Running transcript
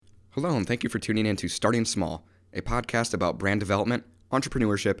Hello, and thank you for tuning in to Starting Small, a podcast about brand development,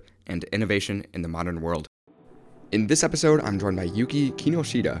 entrepreneurship, and innovation in the modern world. In this episode, I'm joined by Yuki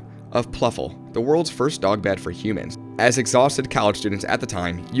Kinoshita of Plufl, the world's first dog bed for humans. As exhausted college students at the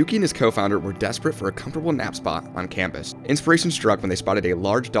time, Yuki and his co-founder were desperate for a comfortable nap spot on campus. Inspiration struck when they spotted a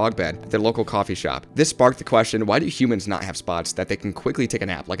large dog bed at their local coffee shop. This sparked the question, why do humans not have spots that they can quickly take a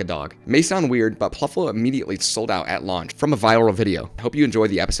nap like a dog? It may sound weird, but Plufl immediately sold out at launch from a viral video. Hope you enjoy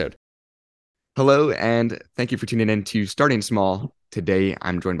the episode. Hello, and thank you for tuning in to Starting Small. Today,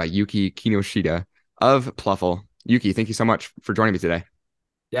 I'm joined by Yuki Kinoshita of Plufl. Yuki, thank you so much for joining me today.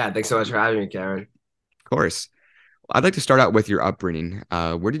 Yeah, thanks so much for having me, Cameron. Of course. I'd like to start out with your upbringing.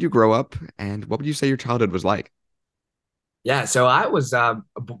 Where did you grow up, and what would you say your childhood was like? Yeah, so I was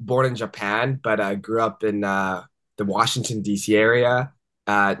born in Japan, but I grew up in the Washington, D.C. area,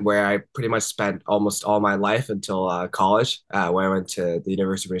 where I pretty much spent almost all my life until college, where I went to the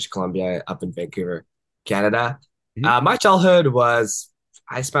University of British Columbia up in Vancouver, Canada. Mhm. My childhood was,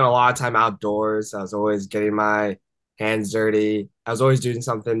 I spent a lot of time outdoors. I was always getting my hands dirty. I was always doing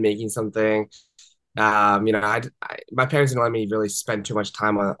something, making something. My parents didn't let me really spend too much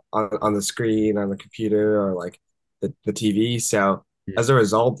time on the screen, on the computer, or like the TV. So Yeah. as a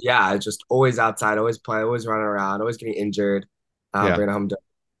result, yeah, I just always outside, always play, always running around, always getting injured, Yeah. bringing home.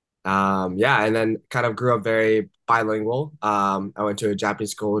 Yeah, and then kind of grew up very bilingual. I went to a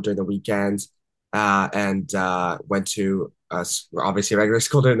Japanese school during the weekends, and went to obviously regular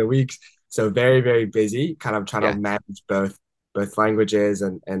school during the weeks. So very, very busy, kind of trying to Yeah. manage both languages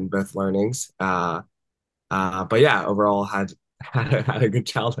and both learnings. But yeah, overall had a good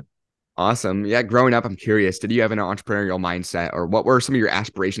childhood. Awesome. Yeah, growing up, I'm curious, did you have an entrepreneurial mindset, or what were some of your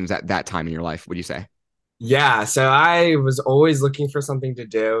aspirations at that time in your life, would you say? Yeah, so I was always looking for something to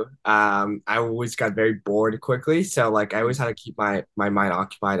do. I always got very bored quickly, so like I always had to keep my mind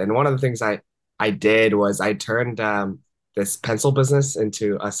occupied. And one of the things I did was I turned this pencil business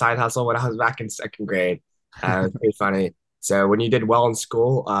into a side hustle when I was back in second grade. It was pretty funny. So when you did well in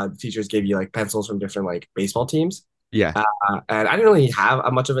school, the teachers gave you like pencils from different like baseball teams. Yeah. And I didn't really have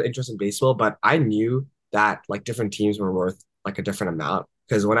a much of an interest in baseball, but I knew that like different teams were worth like a different amount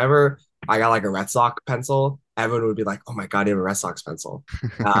because whenever I got like a Red Sox pencil, everyone would be like, "Oh my God, you have a Red Sox pencil."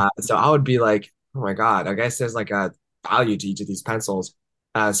 So I would be like, "Oh my God, I guess there's like a value to each of these pencils."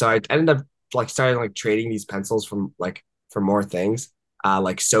 So I ended up like starting like trading these pencils from like for more things,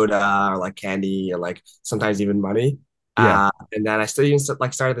 like soda or like candy or like sometimes even money. Yeah. And then I still even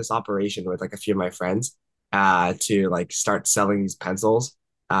like started this operation with like a few of my friends to like start selling these pencils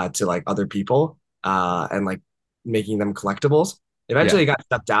to like other people and like making them collectibles. Yeah. Eventually, it got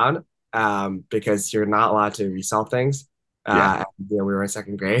shut down because you're not allowed to resell things. Yeah. We were in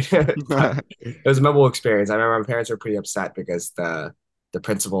second grade, but it was a memorable experience. I remember my parents were pretty upset because the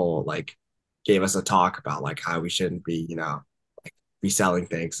principal like gave us a talk about like how we shouldn't be, like reselling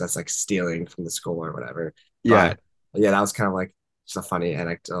things. That's like stealing from the school or whatever. Yeah. But yeah, that was kind of like just a funny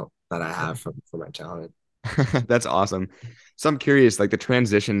anecdote that I have from my childhood. That's awesome. So I'm curious, like the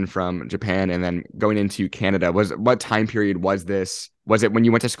transition from Japan and then going into Canada, was what time period was this? Was it when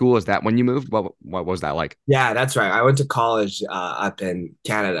you went to school? Is that when you moved? What was that like? Yeah, that's right. I went to college up in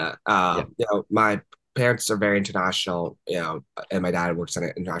Canada. Yeah. My parents are very international, and my dad works in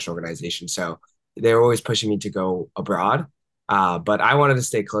an international organization. So they were always pushing me to go abroad. But I wanted to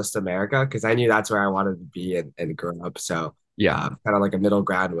stay close to America because I knew that's where I wanted to be and grow up. So Yeah. kind of like a middle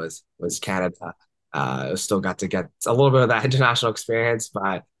ground was Canada. I still got to get a little bit of that international experience,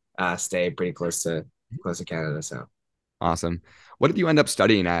 but stay pretty close to Canada. So. Awesome. What did you end up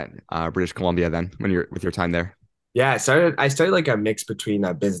studying at British Columbia then when you're with your time there? Yeah, I studied like a mix between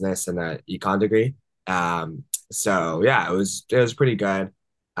a business and a econ degree. So yeah, it was pretty good.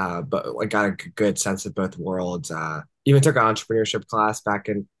 But I got a good sense of both worlds. Even took an entrepreneurship class back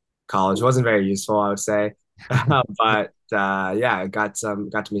in college. It wasn't very useful, I would say. But yeah, I got to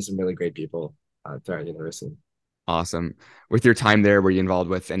meet some really great people throughout university. Awesome. With your time there, were you involved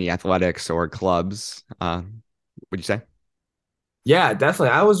with any athletics or clubs? Would you say? Yeah, definitely.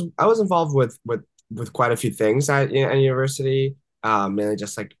 I was involved with quite a few things at university. Mainly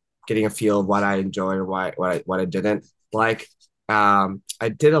just like getting a feel of what I enjoyed or what I didn't like. I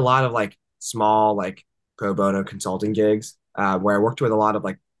did a lot of like small like pro bono consulting gigs where I worked with a lot of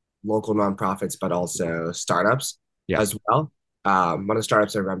like local nonprofits, but also startups Yeah. as well. One of the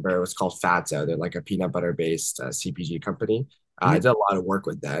startups I remember was called Fatso. They're like a peanut butter based CPG company. I Mhm. did a lot of work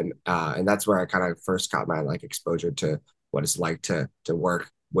with them, and that's where I kind of first got my like exposure to what it's like to work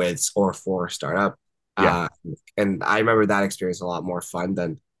with or for a startup. Yeah. Uh, and I remember that experience a lot more fun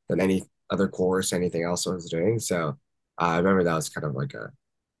than any other course, anything else I was doing. So I remember that was kind of like a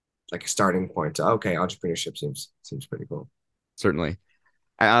like a starting point to okay, entrepreneurship seems pretty cool. Certainly.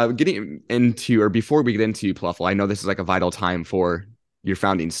 Getting into, or before we get into Plufl, I know this is like a vital time for your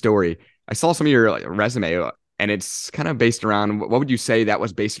founding story. I saw some of your like, resume, and it's kind of based around, what would you say that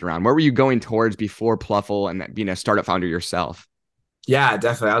was based around? Where were you going towards before Plufl and being a startup founder yourself? Yeah,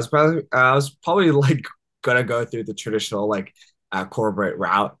 definitely. I was probably like gonna go through the traditional like corporate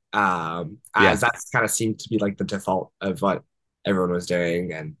route, Yeah, as that's kind of seemed to be like the default of what everyone was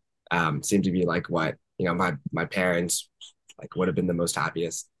doing, and seemed to be like what my parents like would have been the most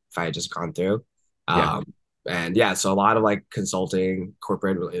happiest if I had just gone through. yeah, Um, and yeah, so a lot of like consulting,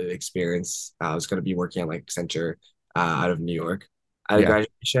 corporate related experience. I was gonna be working at like Accenture out of New York out of yeah,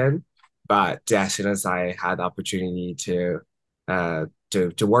 graduation, but yeah, as soon as I had the opportunity to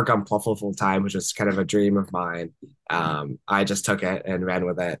work on Plufl full time, which was kind of a dream of mine. I just took it and ran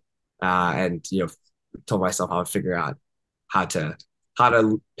with it, and told myself I would figure out how to how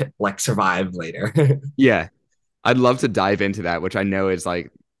to like survive later. yeah. I'd love to dive into that, which I know is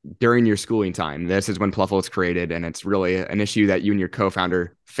like during your schooling time. This is when Plufl was created, and it's really an issue that you and your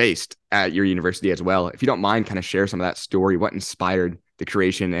co-founder faced at your university as well. If you don't mind, kind of share some of that story, what inspired the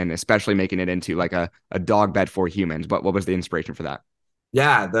creation, and especially making it into like a dog bed for humans. What was the inspiration for that?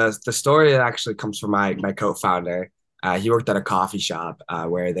 Yeah, the story actually comes from my co-founder. He worked at a coffee shop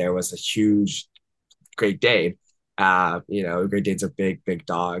where there was a huge Great Dane. Great Danes are big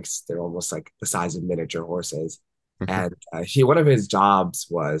dogs. They're almost like the size of miniature horses. And he one of his jobs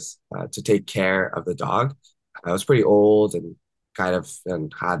was to take care of the dog. I was pretty old and kind of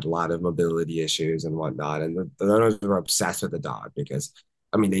and had a lot of mobility issues and whatnot. And the owners were obsessed with the dog because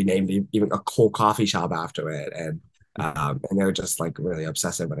I mean they named even a whole coffee shop after it, and they're just like really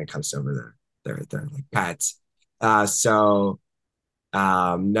obsessive when it comes to over their like pets. So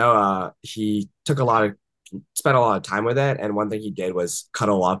Noah, he took a lot of spent a lot of time with it, and one thing he did was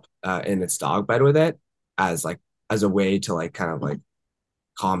cuddle up in its dog bed with it as like as a way to like kind of like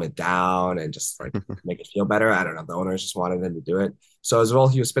calm it down and just like make it feel better. I don't know. The owners just wanted him to do it. So as well,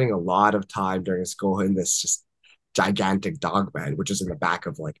 he was spending a lot of time during school in this just gigantic dog bed, which is in the back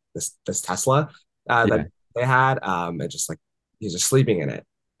of like this Tesla that Yeah, they had, and just like he's just sleeping in it.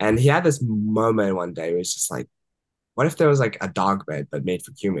 And he had this moment one day where he's just like, what if there was like a dog bed but made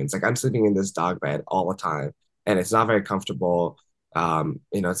for humans? Like I'm sleeping in this dog bed all the time, and it's not very comfortable.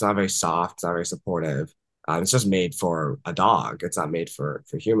 It's not very soft. It's not very supportive. It's just made for a dog. It's not made for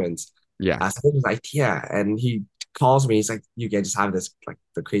humans. yeah, So it was an idea, and he calls me. He's like, "You can just have this like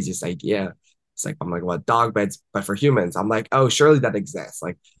the craziest idea." It's like I'm like, "What dog beds, but for humans?" I'm like, "Oh, surely that exists.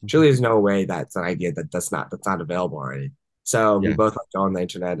 Like, surely there's no way that's an idea that's not available already." So we yeah, both like go on the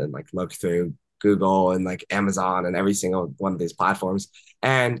internet and like look through Google and like Amazon and every single one of these platforms.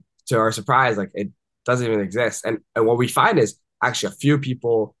 And to our surprise, like it doesn't even exist. And what we find is actually a few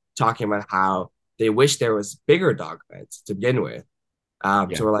people talking about how they wish there was bigger dog beds to begin with.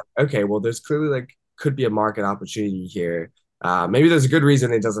 yeah, So we're like, okay, well, there's clearly like could be a market opportunity here. Maybe there's a good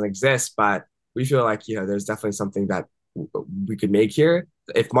reason it doesn't exist, but we feel like there's definitely something that we could make here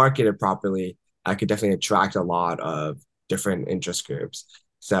if marketed properly. I could definitely attract a lot of different interest groups.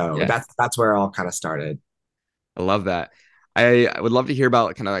 So yeah. that's where it all kind of started. I love that. I would love to hear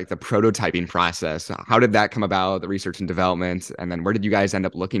about kind of like the prototyping process. How did that come about, the research and development, and then where did you guys end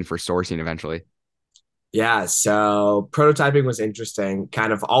up looking for sourcing eventually? Yeah, so prototyping was interesting.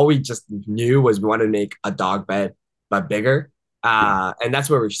 Kind of all we just knew was we wanted to make a dog bed, but bigger. Yeah, And that's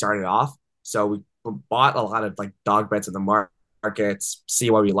where we started off. So we bought a lot of like dog beds in the markets, see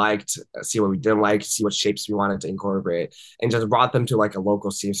what we liked, see what we didn't like, see what shapes we wanted to incorporate, and just brought them to like a local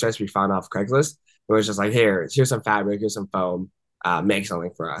seamstress we found off Craigslist. It was just like, here's some fabric, here's some foam, make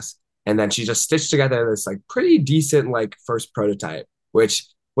something for us. And then she just stitched together this like pretty decent like first prototype, which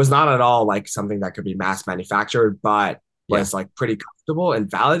was not at all like something that could be mass manufactured, but yeah, was like pretty comfortable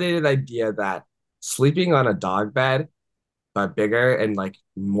and validated the idea that sleeping on a dog bed, but bigger and like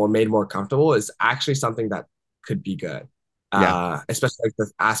more comfortable is actually something that could be good. yeah, Especially like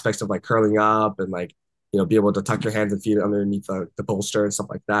the aspects of like curling up and like, be able to tuck your hands and feet underneath the bolster and stuff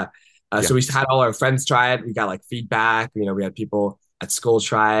like that. yeah, So we had all our friends try it. We got like feedback, we had people at school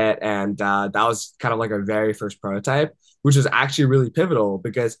try it. And that was kind of like our very first prototype, which was actually really pivotal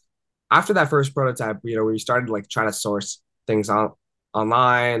because after that first prototype, we started like trying to source things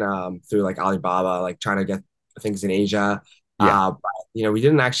online through like Alibaba, like trying to get things in Asia. yeah, But we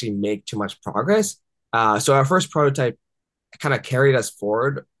didn't actually make too much progress. So our first prototype kind of carried us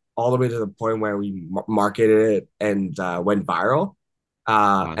forward all the way to the point where we marketed it and went viral.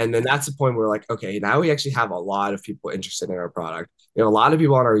 wow, And then that's the point where we're like, okay, now we actually have a lot of people interested in our product. A lot of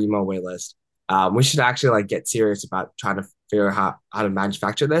people on our email wait list. we should actually like get serious about trying to figure out how to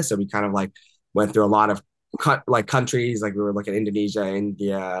manufacture this. So we kind of like went through a lot of like countries, like we were looking at Indonesia,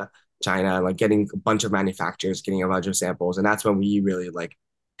 India, China, like getting a bunch of manufacturers, getting a bunch of samples. And that's when we really like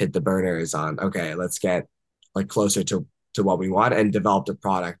hit the burners on, okay, let's get like closer to what we want and developed a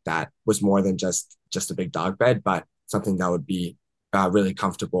product that was more than just a big dog bed, but something that would be really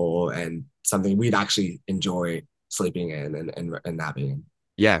comfortable and something we'd actually enjoy sleeping in and napping in.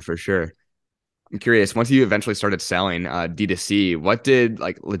 Yeah, for sure. I'm curious, once you eventually started selling D2C, what did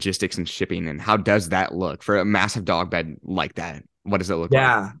like logistics and shipping and how does that look for a massive dog bed like that? What does it look like?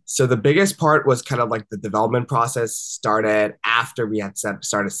 Yeah. So the biggest part was kind of like the development process started after we had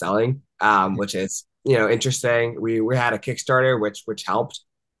started selling, which is interesting. We had a Kickstarter which helped,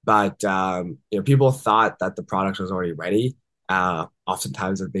 but people thought that the product was already ready.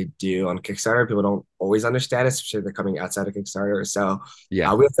 Oftentimes that they do on Kickstarter, people don't always understand, it, especially if they're coming outside of Kickstarter. So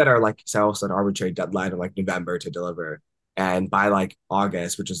Yeah. we set our like selves an arbitrary deadline of like November to deliver, and by like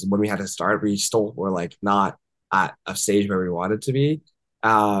August, which is when we had to start, we still were like not at a stage where we wanted to be.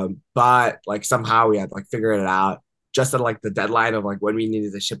 But like somehow we had like figured it out just at like the deadline of like when we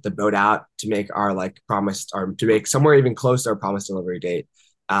needed to ship the boat out to make our like promised or to make somewhere even close to our promised delivery date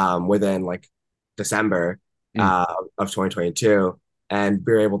within like December Mm, of 2022. And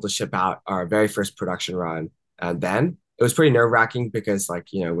we were able to ship out our very first production run. And then it was pretty nerve wracking because like,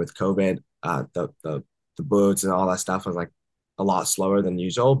 with COVID, the boats and all that stuff was like a lot slower than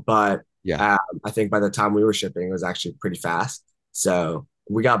usual. But yeah, I think by the time we were shipping, it was actually pretty fast. So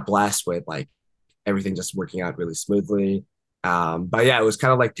we got blessed with like everything just working out really smoothly. But yeah, it was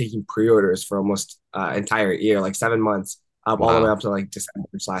kind of like taking pre-orders for almost entire year, like 7 months, all the way wow, up to like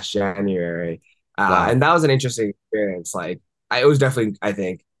December/January. wow, And that was an interesting experience. Like, it was definitely, I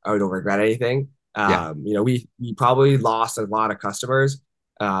think, I don't regret anything. yeah, We probably lost a lot of customers,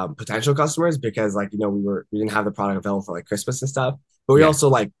 potential customers, because like we didn't have the product available for like Christmas and stuff. But we yeah, also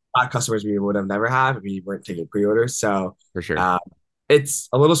like got customers we would have never had if we weren't taking pre-orders. So for sure. uh, it's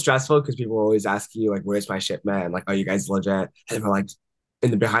a little stressful because people always ask you like, "Where's my shipment?" And like, "Are you guys legit?" And we're like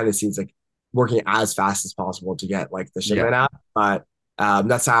in the behind the scenes, like working as fast as possible to get like the Yeah, shipment out. But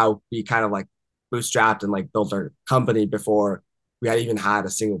that's how we kind of like bootstrapped and like built our company before we had even had a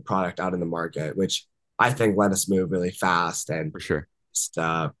single product out in the market, which I think let us move really fast and for sure. just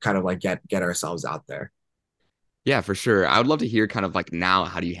kind of like get ourselves out there. Yeah, for sure. I would love to hear kind of like now,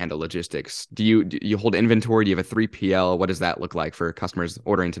 how do you handle logistics? Do you hold inventory? Do you have a 3PL? What does that look like for customers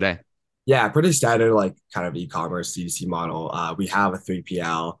ordering today? Yeah, pretty standard, like kind of e-commerce C2C model. We have a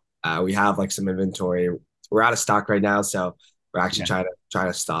 3PL. We have like some inventory. We're out of stock right now, so we're actually Yeah.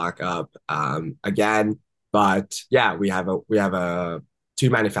 trying to stock up again. But yeah, we have a two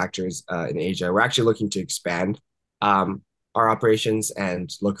manufacturers in Asia. We're actually looking to expand um, our operations and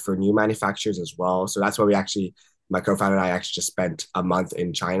look for new manufacturers as well. So that's why my co-founder and I actually just spent a month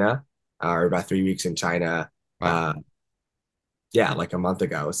in China, or about 3 weeks in China. Wow. Uh, yeah, like a month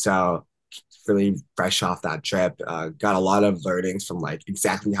ago. So really fresh off that trip, got a lot of learnings from like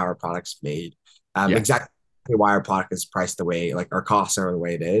exactly how our product's made, Yeah. exactly why our product is priced the way, like our costs are the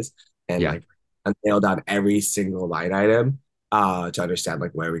way it is, and Yeah. like nail down every single line item to understand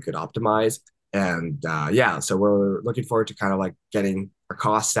like where we could optimize. And yeah, so we're looking forward to kind of like getting our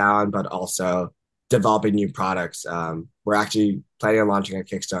costs down, but also developing new products. We're actually planning on launching a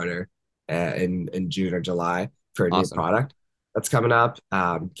Kickstarter in June or July for a new Awesome. product that's coming up.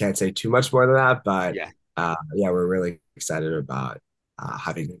 Can't say too much more than that, but Yeah. yeah, we're really excited about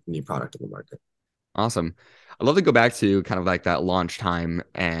having a new product in the market. Awesome. I'd love to go back to kind of like that launch time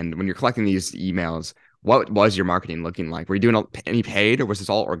and when you're collecting these emails, what was your marketing looking like? Were you doing any paid or was this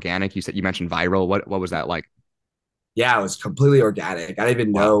all organic? You mentioned viral. What was that like? Yeah, it was completely organic. I didn't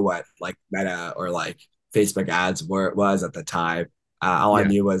even Wow. know what like Meta or like Facebook ads were it was at the time. All I Yeah.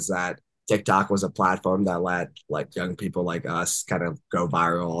 knew was that TikTok was a platform that let like young people like us kind of go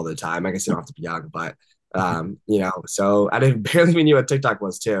viral all the time. I guess you don't have to be young, but so I didn't barely even knew what TikTok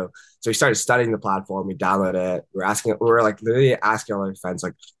was too. So we started studying the platform. We downloaded it. We were like literally asking all our friends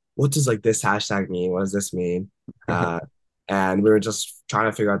like, what does like this hashtag mean? What does this mean? Uh, and we were just trying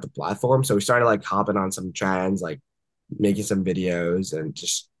to figure out the platform. So we started like hopping on some trends, like making some videos and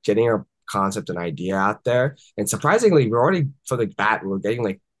just getting our concept and idea out there. And surprisingly, we're already for the bat, we're getting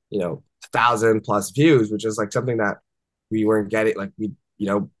like, 1,000+ views, which is like something that we weren't getting, like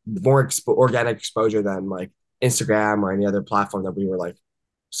more organic exposure than like Instagram or any other platform that we were like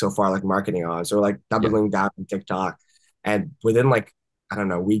so far like marketing on. So we're like Yeah. doubling down on TikTok. And within like, I don't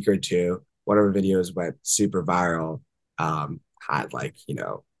know, a week or two, one of our videos went super viral. Had like,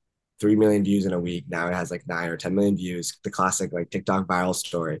 3 million views in a week. Now it has like 9 or 10 million views, the classic like TikTok viral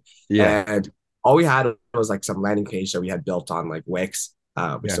story. Yeah. And all we had was like some landing page that we had built on like Wix,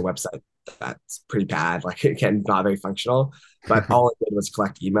 which is Yeah. a website that's pretty bad. Like again, not very functional. But all it did was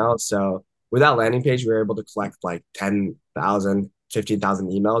collect emails. So with that landing page, we were able to collect like 10,000, 15,000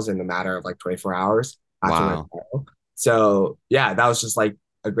 emails in a matter of like 24 hours after we went Wow. viral. So yeah, that was just like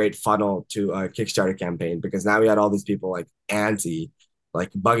a great funnel to a Kickstarter campaign because now we had all these people like antsy,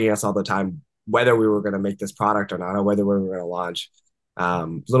 like bugging us all the time, whether we were going to make this product or not, or whether we were going to launch.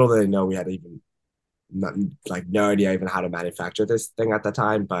 Little did they know we had even not, like no idea even how to manufacture this thing at the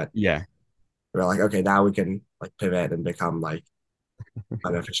time, but Yeah. we are like, okay, now we can like pivot and become like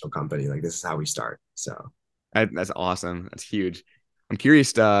an official company. Like this is how we start. So That's awesome. That's huge. I'm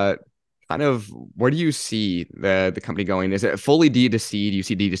curious, kind of where do you see the company going? Is it fully D2C? Do you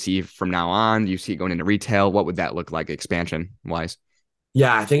see D2C from now on? Do you see it going into retail? What would that look like expansion wise?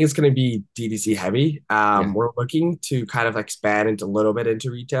 yeah, I think it's going to be DTC heavy. Yeah. We're looking to kind of expand into a little bit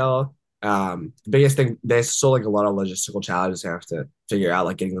into retail. The biggest thing, there's still like a lot of logistical challenges I have to figure out,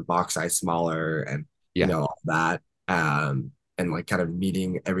 like getting the box size smaller and Yeah. all that. And like kind of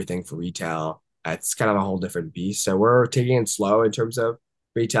meeting everything for retail. It's kind of a whole different beast. So we're taking it slow in terms of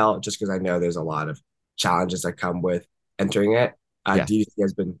retail, just because I know there's a lot of challenges that come with entering it. Yeah. DTC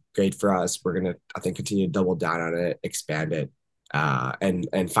has been great for us. We're gonna, I think, continue to double down on it, expand it,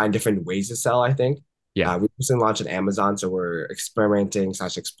 and find different ways to sell. I think Yeah. we recently launched on Amazon, so we're experimenting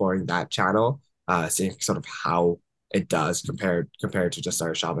slash exploring that channel, seeing sort of how it does compared to just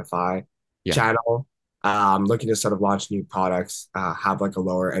our Shopify Yeah. channel. Looking to sort of launch new products, have like a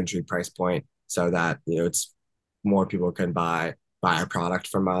lower entry price point, so that it's more people can buy a product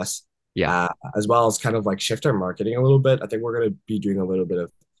from us. Yeah. As well as kind of like shift our marketing a little bit. I think we're going to be doing a little bit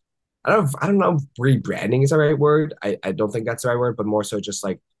of I don't know if rebranding is the right word. I don't think that's the right word, but more so just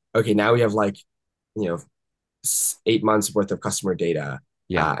like, okay, now we have like, you know, 8 months worth of customer data.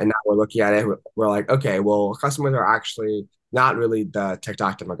 Yeah. And now we're looking at it. We're like, okay, well, customers are actually not really the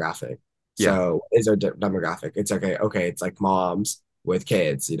TikTok demographic. Yeah. So is our demographic? It's okay. It's like moms with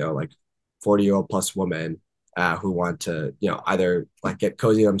kids, like 40-year-old plus women who want to, either like get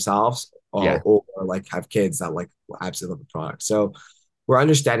cozy themselves Yeah. or like have kids that like absolutely love the product. So we're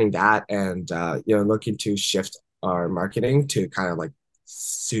understanding that and looking to shift our marketing to kind of like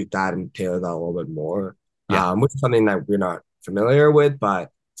suit that and tailor that a little bit more, Yeah. which is something that we're not familiar with,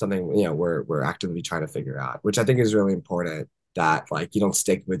 but something we're actively trying to figure out, which I think is really important, that like you don't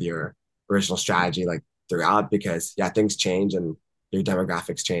stick with your original strategy like throughout, because things change and your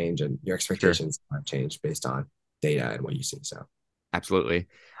demographics change and your Sure. expectations have changed based on data and what you see. So Absolutely.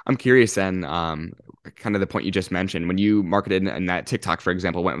 I'm curious then, kind of the point you just mentioned, when you marketed and that TikTok, for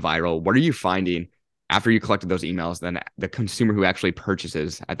example, went viral, what are you finding after you collected those emails, then the consumer who actually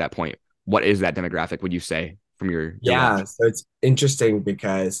purchases at that point? What is that demographic, would you say, from your yeah, launch? so it's interesting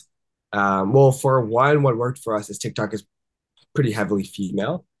because well, for one, what worked for us is TikTok is pretty heavily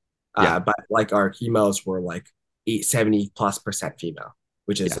female. Yeah. But like our emails were like 70+% female,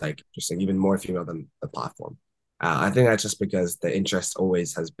 which Yeah. is like interesting, even more female than the platform. I think that's just because the interest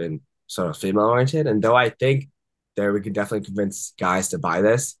always has been sort of female oriented. And though I think there we could definitely convince guys to buy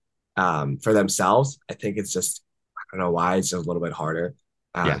this for themselves, I think it's just, I don't know why, it's just a little bit harder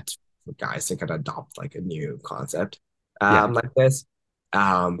Yeah. for guys to kind of adopt like a new concept Yeah. like this.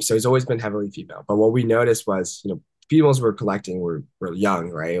 So it's always been heavily female. But what we noticed was, females were collecting were young,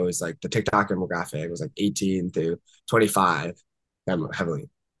 right? It was like the TikTok demographic was like 18 to 25 heavily.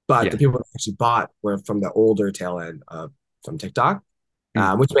 But Yeah. the people that actually bought were from the older tail end of from TikTok,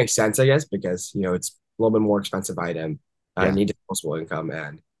 Mm. which makes sense, I guess, because it's a little bit more expensive item, Yeah. need disposable income,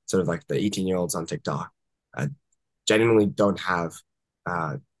 and sort of like the 18-year-olds on TikTok uh, genuinely don't have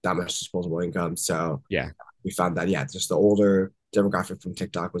that much disposable income. So Yeah. we found that just the older demographic from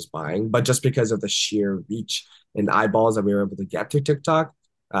TikTok was buying, but just because of the sheer reach and eyeballs that we were able to get through TikTok,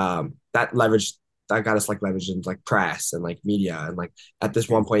 that got us like leveraged into like press and like media, and like at this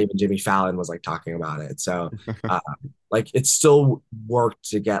one point even Jimmy Fallon was like talking about it. So like it still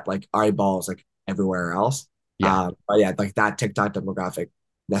worked to get like eyeballs like everywhere else. Yeah. But like that TikTok demographic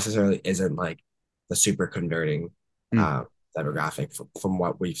necessarily isn't like the super converting Mm. demographic from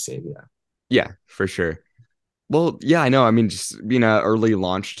what we've seen. Yeah. Yeah, for sure. Well, yeah, I know. I mean, just being a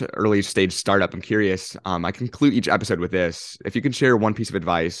early stage startup, I'm curious. I conclude each episode with this. If you could share one piece of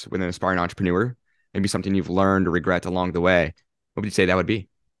advice with an aspiring entrepreneur, maybe something you've learned or regret along the way, what would you say that would be?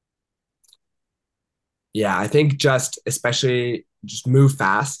 Yeah, I think just especially just move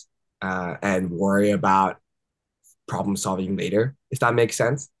fast and worry about problem solving later, if that makes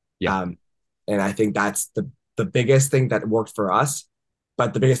sense. Yeah. Um, and I think that's the biggest thing that worked for us,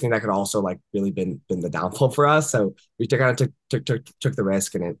 but the biggest thing that could also like really been the downfall for us. So we kind of took the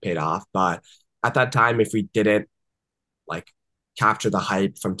risk and it paid off. But at that time, if we didn't like capture the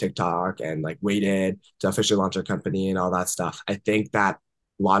hype from TikTok and like waited to officially launch our company and all that stuff, I think that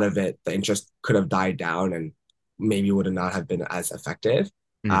a lot of it, the interest could have died down and maybe would not have been as effective.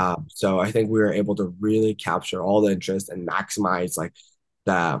 Mm, So I think we were able to really capture all the interest and maximize like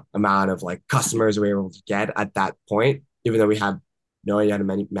the amount of like customers we were able to get at that point, even though we had no idea how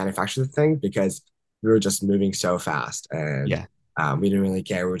to manufacture the thing because we were just moving so fast and yeah, we didn't really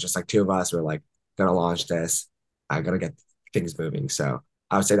care. We were just like two of us. We are like gonna launch this. I'm gonna get things moving. So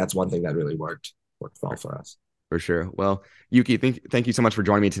I would say that's one thing that really worked well for us. for sure. Well, Yuki, thank you so much for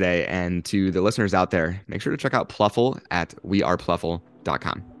joining me today. And to the listeners out there, make sure to check out Plufl at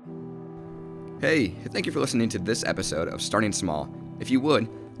wearepluffle.com. Hey, thank you for listening to this episode of Starting Small. If you would,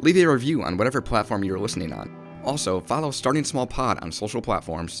 leave a review on whatever platform you're listening on. Also, follow Starting Small Pod on social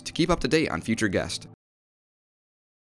platforms to keep up to date on future guests.